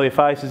few familiar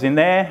faces in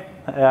there.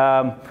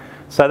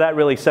 So that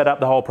really set up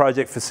the whole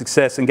project for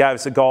success and gave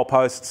us the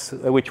goalposts,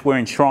 which were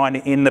enshrined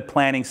in the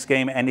planning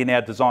scheme and in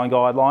our design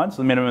guidelines,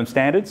 the minimum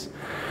standards.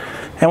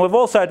 And we've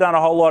also done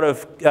a whole lot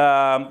of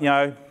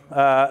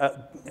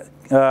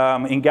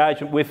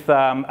engagement with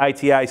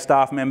ATA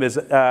staff members,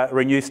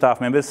 Renew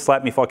staff members,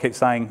 slap me if I keep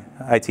saying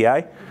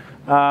ATA,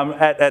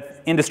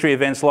 at industry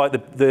events like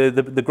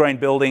the Green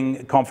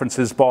Building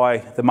conferences by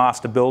the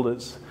master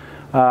builders,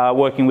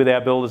 working with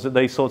our builders at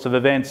these sorts of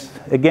events.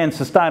 Again,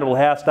 Sustainable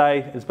House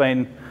Day has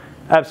been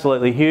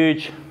absolutely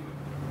huge.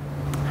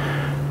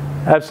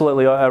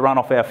 Absolutely run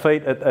off our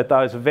feet at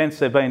those events.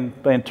 They've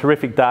been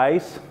terrific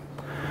days.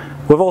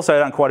 We've also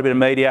done quite a bit of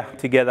media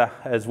together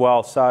as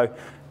well. So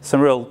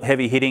some real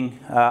heavy hitting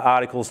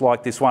articles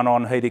like this one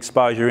on heat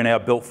exposure in our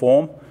built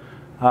form,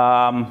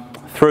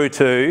 through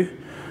to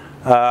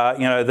you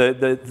know,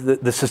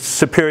 the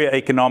superior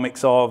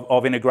economics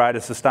of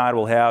integrated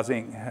sustainable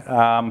housing.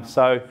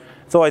 So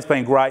it's always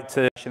been great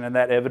to and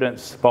that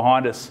evidence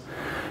behind us.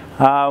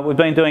 We've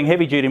been doing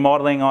heavy duty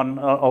modelling on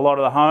a lot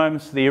of the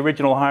homes, the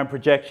original home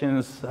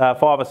projections,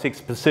 5 or 6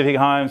 specific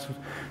homes,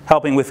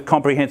 helping with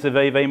comprehensive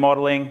EV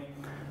modelling.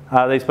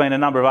 There's been a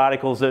number of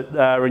articles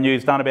that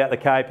Renew's done about the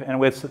Cape, and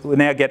we're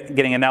now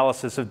getting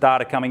analysis of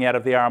data coming out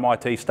of the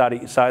RMIT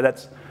study, so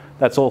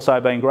that's also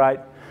been great.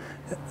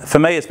 For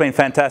me, it's been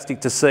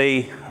fantastic to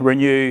see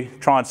Renew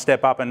try and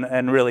step up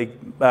and really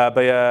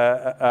be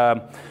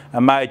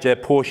a major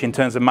push in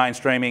terms of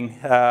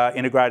mainstreaming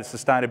integrated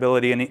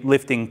sustainability and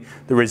lifting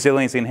the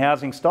resilience in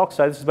housing stock.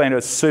 So this has been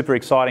a super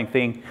exciting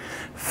thing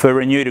for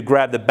Renew to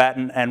grab the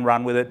baton and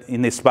run with it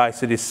in this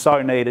space. It is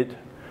so needed.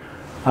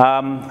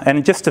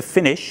 And just to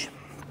finish,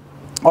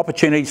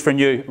 opportunities for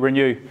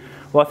Renew.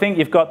 Well, I think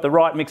you've got the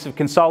right mix of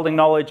consulting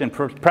knowledge and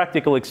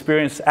practical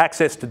experience,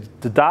 access to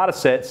data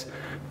sets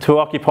to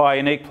occupy a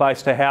unique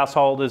place to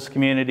householders,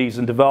 communities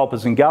and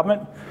developers and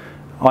government.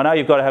 I know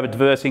you've got to have a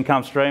diverse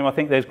income stream. I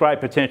think there's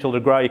great potential to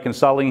grow your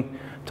consulting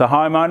to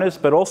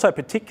homeowners, but also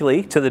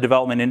particularly to the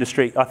development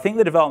industry. I think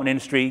the development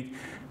industry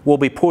will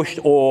be pushed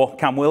or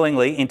come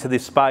willingly into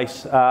this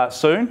space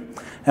soon.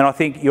 And I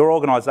think your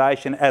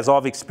organisation, as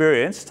I've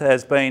experienced,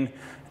 has been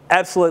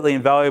absolutely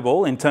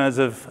invaluable in terms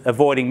of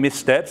avoiding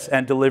missteps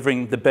and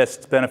delivering the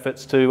best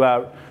benefits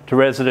to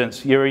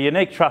residents. You're a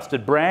unique,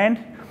 trusted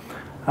brand.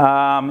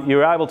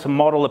 You're able to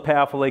model the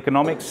powerful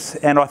economics,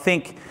 and I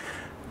think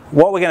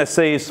what we're going to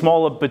see is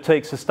smaller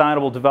boutique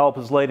sustainable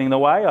developers leading the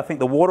way. I think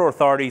the water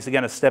authorities are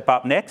going to step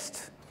up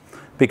next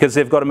because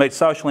they've got to meet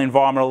social,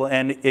 environmental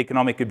and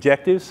economic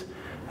objectives.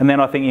 And then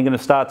I think you're going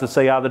to start to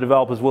see other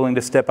developers willing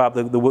to step up,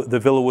 the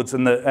Villarwoods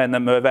and the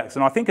Mirvacs.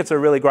 And I think it's a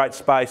really great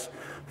space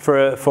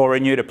for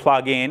Renew to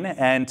plug in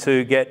and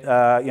to get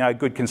you know,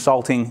 good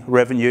consulting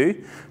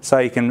revenue, so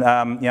you can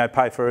you know,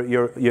 pay for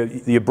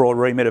your broad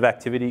remit of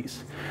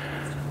activities.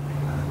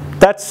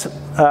 That's.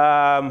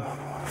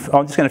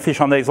 I'm just going to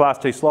finish on these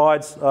last 2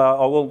 slides.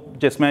 I will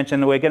just mention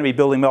that we're going to be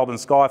building Melbourne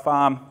Sky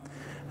Farm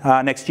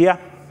next year.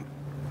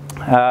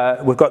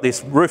 We've got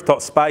this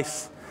rooftop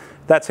space.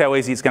 That's how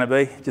easy it's going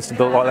to be, just to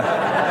build like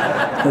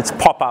that. It's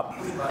pop up.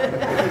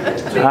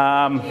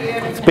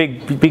 It's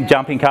a big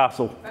jumping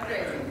castle.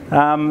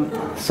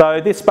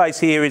 So this space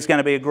here is going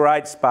to be a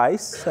great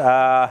space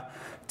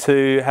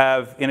to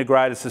have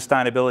integrated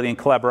sustainability and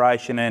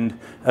collaboration and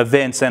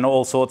events and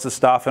all sorts of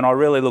stuff. And I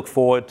really look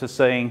forward to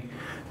seeing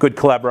good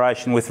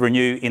collaboration with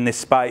Renew in this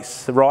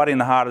space, right in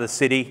the heart of the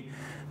city.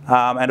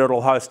 And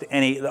it'll host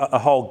a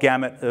whole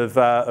gamut of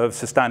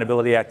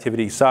sustainability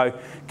activities. So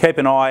keep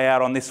an eye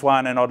out on this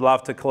one, and I'd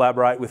love to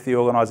collaborate with the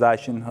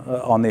organisation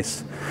on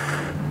this.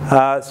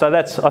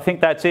 So I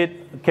think that's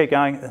it. Keep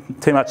going.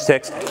 Too much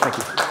text. Thank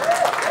you.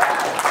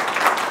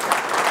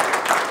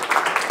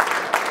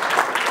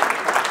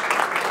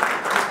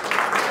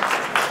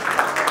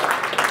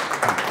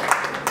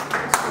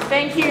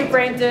 Thank you,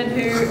 Brendan,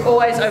 who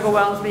always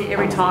overwhelms me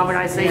every time when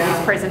I see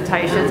these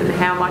presentations and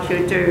how much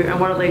you do and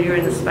what a leader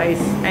in the space.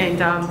 And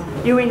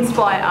you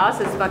inspire us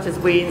as much as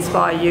we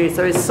inspire you.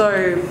 So it's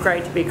so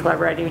great to be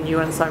collaborating with you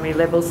on so many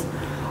levels.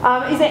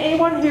 Is there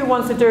anyone who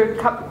wants to do a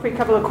quick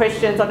couple of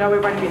questions? I know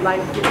we're running a bit late.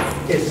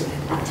 Yes,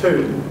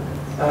 2.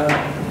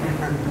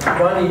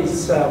 One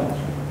is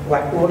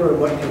Blackwater and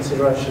what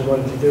consideration you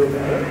wanted to do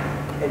about it.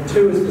 And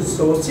 2 is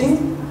the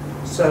sourcing.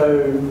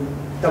 So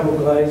double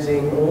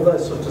glazing, all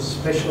those sorts of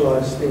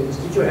specialised things.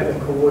 Did you have a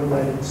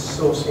coordinated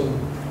sourcing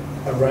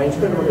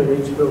arrangement, or did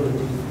each builder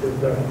do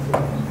their own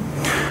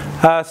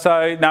thing?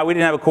 So no, we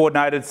didn't have a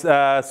coordinated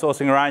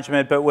sourcing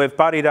arrangement, but we've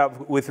buddied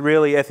up with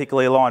really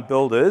ethically aligned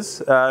builders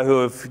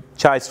who have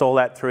chased all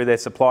that through their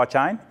supply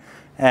chain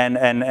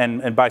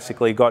and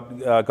basically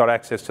got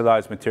access to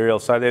those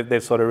materials. So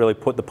they've sort of really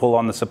put the pull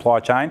on the supply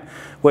chain.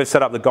 We've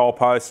set up the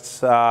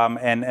goalposts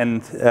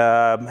and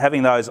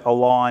having those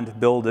aligned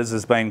builders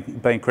has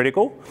been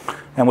critical,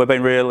 and we've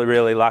been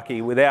really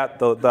lucky. Without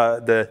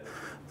the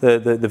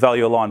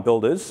value aligned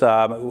builders,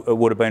 it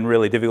would have been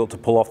really difficult to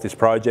pull off this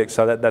project.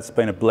 So that's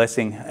been a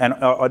blessing. And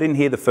I didn't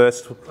hear the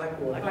first.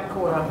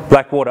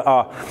 Blackwater.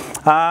 Oh,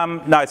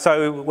 no.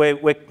 So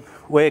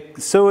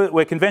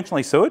we're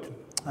conventionally sewered.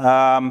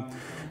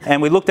 And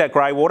we looked at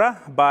grey water,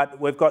 but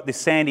we've got this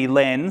sandy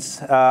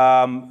lens,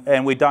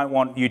 and we don't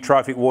want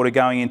eutrophic water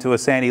going into a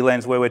sandy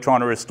lens where we're trying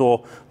to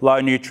restore low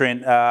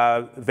nutrient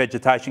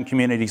vegetation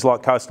communities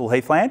like coastal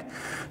heathland.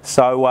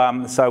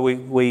 So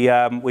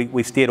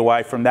we steered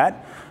away from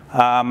that.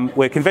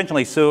 We're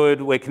conventionally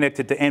sewered. We're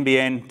connected to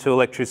NBN, to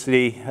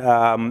electricity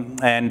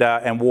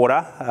and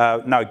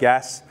water, no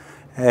gas,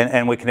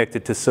 and we're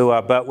connected to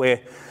sewer. But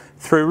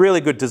through really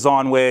good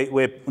design,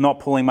 we're not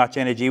pulling much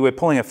energy. We're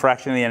pulling a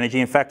fraction of the energy.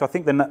 In fact, I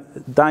think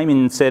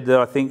Damien said that,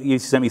 I think you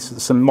sent me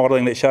some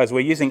modelling that shows we're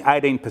using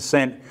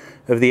 18%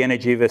 of the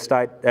energy of a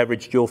state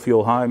average dual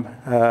fuel home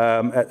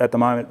at the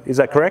moment. Is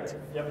that correct?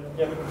 Yep.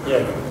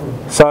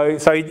 Yeah.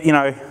 So you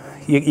know,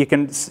 you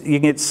can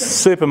get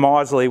super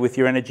miserly with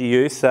your energy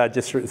use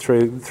just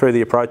through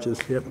the approaches.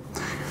 Yep.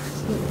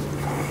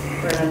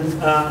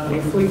 Brendan,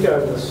 if we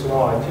go to the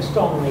slide, just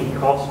on the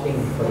costing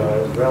for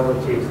those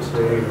relative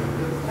to,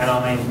 and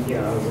I mean, you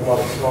know, there's a lot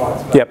of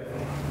slides, but Yep.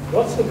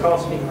 what's the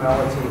costing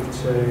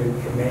relative to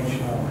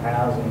conventional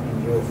housing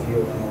and dual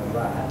fuel and all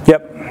that?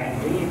 Yep.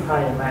 And do you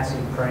pay a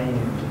massive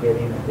premium to get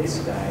in at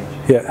this stage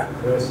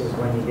versus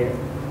when you get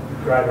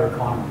greater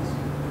economies?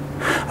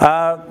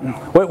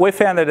 We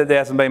found that there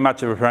hasn't been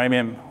much of a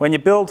premium. When you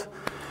build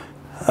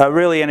a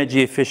really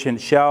energy efficient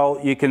shell,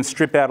 you can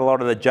strip out a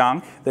lot of the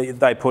junk that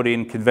they put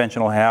in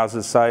conventional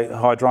houses, so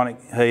hydronic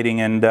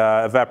heating and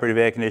evaporative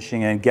air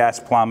conditioning and gas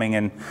plumbing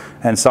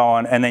and so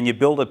on, and then you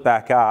build it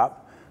back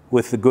up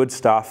with the good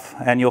stuff,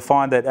 and you'll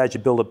find that as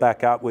you build it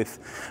back up with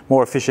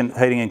more efficient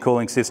heating and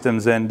cooling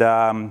systems and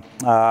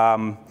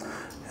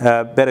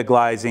better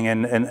glazing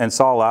and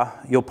solar,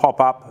 you'll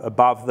pop up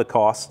above the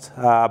cost,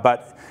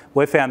 but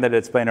we've found that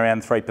it's been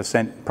around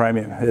 3%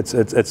 premium. It's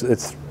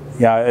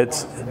you know,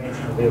 it's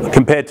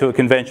compared to a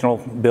conventional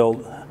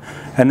build,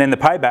 and then the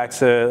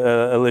paybacks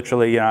are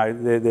literally, you know,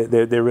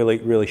 they're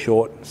really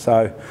short.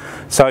 So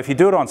if you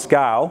do it on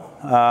scale,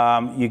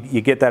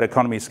 you get that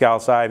economy of scale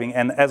saving,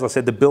 and as I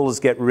said, the builders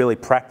get really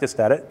practiced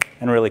at it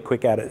and really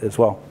quick at it as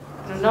well.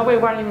 I know we're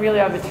running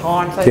really over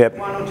time, so Yep.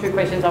 1 or 2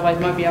 questions I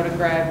might be able to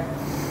grab.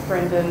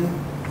 Brendan,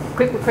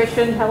 quick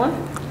question, Helen?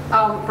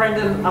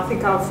 Brendan, I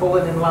think I've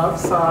fallen in love,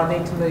 so I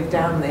need to move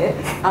down there.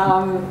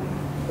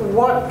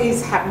 What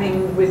is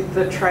happening with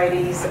the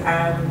tradies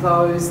and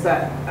those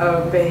that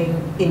are being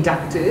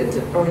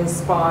inducted or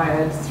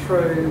inspired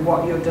through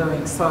what you're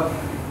doing? So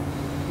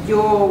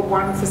your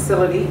one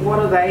facility, what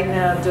are they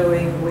now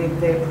doing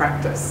with their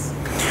practice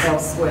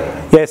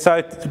elsewhere? Yeah,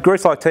 so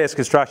groups like TS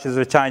Constructions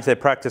have changed their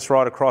practice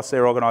right across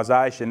their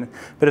organisation,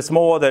 but it's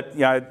more that,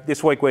 you know,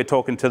 this week we're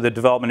talking to the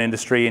development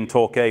industry in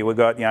Torquay. We've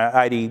got, you know,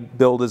 80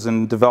 builders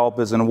and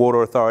developers and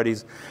water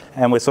authorities,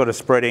 and we're sort of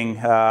spreading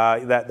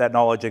that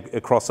knowledge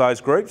across those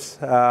groups.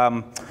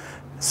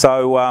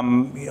 So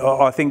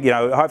I think, you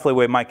know, hopefully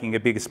we're making a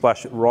bigger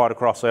splash right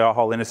across our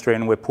whole industry,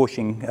 and we're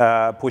pushing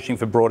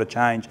for broader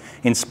change,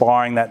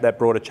 inspiring that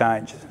broader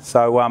change.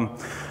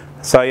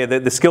 So yeah,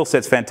 the skill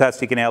set's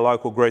fantastic in our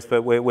local groups,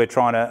 but we're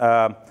trying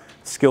to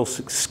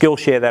skill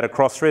share that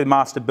across through the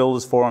Master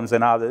Builders Forums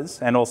and others,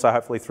 and also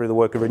hopefully through the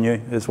work of Renew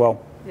as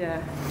well.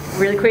 Yeah,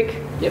 really quick.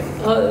 Yep.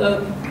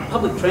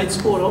 Public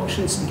transport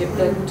options to get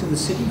that to the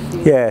city.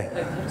 Yeah,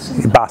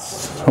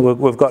 bus.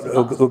 We've got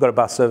a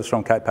bus service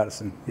from Cape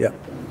Patterson. Yep.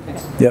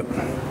 Yep.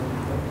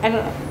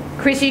 And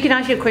Chris, you can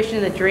ask your question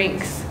in the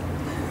drinks.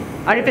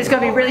 I don't know if it's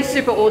going to be really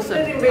super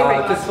awesome.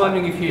 Just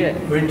wondering if you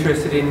were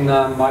interested in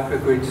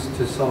microgrids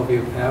to solve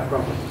your power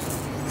problems.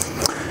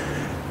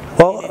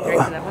 Well,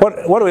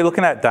 what are we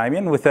looking at,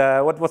 Damien? With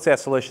what's our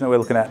solution that we're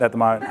looking at the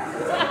moment?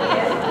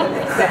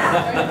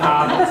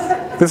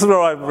 This is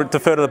where I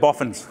defer to the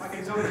boffins. I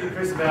can talk to you,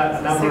 Chris, about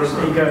a number of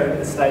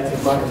eco-estates and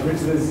microgrids.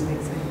 There's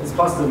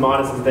pluses and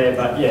minuses there,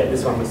 but yeah,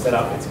 this one was set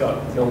up. It's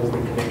got hills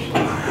and connections.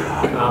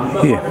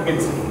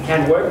 Microgrids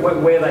can work.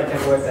 Where they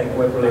can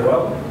work really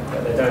well,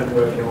 but they don't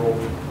work in all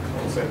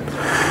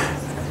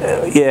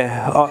circumstances.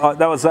 Yeah,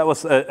 that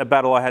was a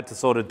battle I had to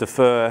sort of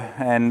defer,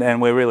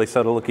 and we're really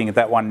sort of looking at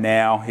that one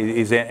now,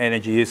 is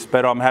energy use,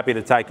 but I'm happy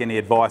to take any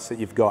advice that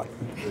you've got.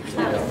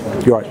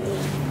 Great.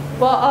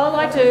 Well, I'd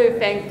like to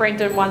thank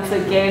Brendan once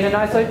again, and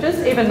also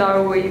just even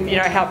though we, you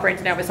know, helped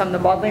Brendan out with some of the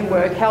modelling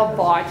work, how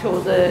vital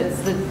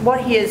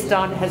what he has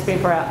done has been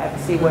for our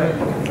advocacy work.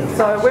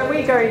 So when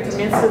we go into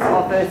Minister's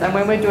office and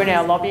when we're doing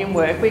our lobbying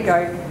work, we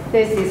go,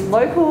 there's this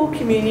local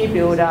community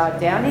builder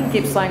down in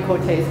Gippsland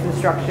called TS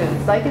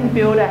Constructions. They can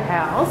build a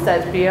house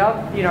that's be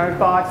up, you know,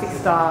 5-6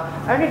 star.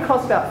 Only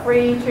costs about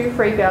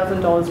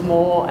 $3,000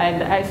 more,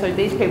 and so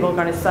these people are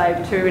going to save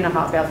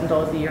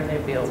 $2,500 a year on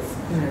their bills.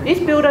 This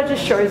builder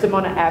just shows them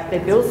on an app their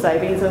bill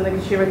savings, and the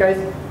consumer goes,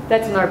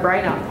 that's a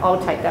no-brainer.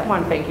 I'll take that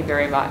one, thank you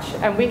very much.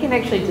 And we can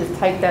actually just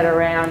take that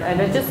around, and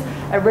it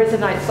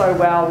resonates so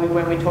well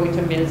when we're talking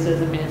to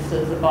ministers and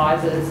ministers'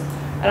 advisors.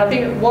 And I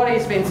think what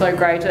has been so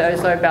great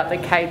also about the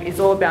Cape is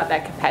all about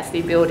that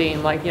capacity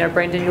building. Like, you know,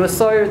 Brendan, you were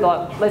so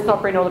like, let's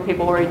not bring all the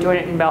people already doing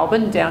it in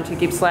Melbourne down to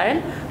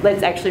Gippsland.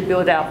 Let's actually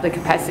build out the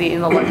capacity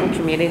in the local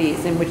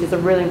communities, and which is a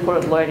really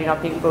important learning, I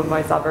think, for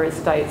most other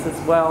estates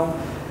as well.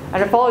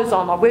 And it follows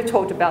on, like we've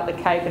talked about the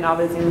Cape and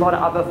others in a lot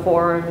of other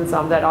forums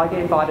that I get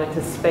invited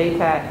to speak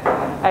at.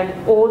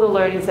 And all the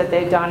learnings that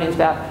they've done is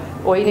about,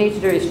 all you need to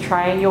do is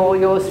train your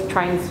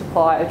trained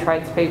supplier,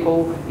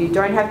 tradespeople. You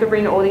don't have to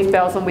bring all these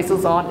bells and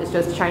whistles on, it's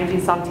just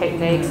changing some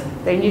techniques.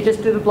 Then you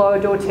just do the blower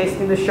door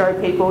testing to show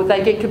people.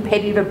 They get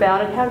competitive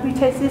about it. How do we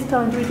test this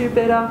time? Do we do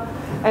better?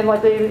 And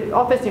like the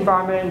Office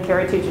Environment and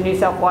Heritage in New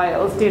South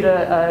Wales did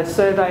a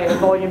survey of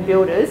volume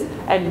builders,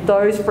 and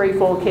those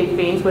 3-4 key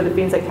bins were the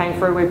bins that came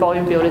through with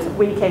volume builders.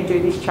 We can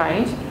do this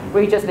change.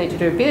 We just need to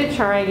do a bit of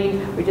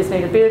training, we just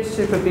need a bit of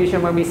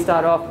supervision when we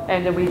start off,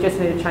 and then we just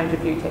need to change a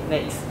few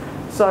techniques.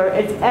 So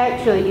it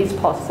actually is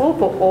possible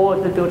for all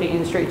of the building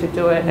industry to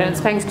do it, and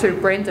it's thanks to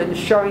Brendan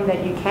showing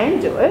that you can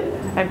do it,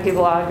 and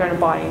people are going to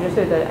buy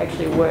into it, that it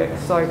actually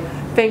works. So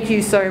thank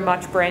you so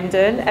much,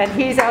 Brendan. And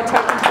here's our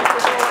technical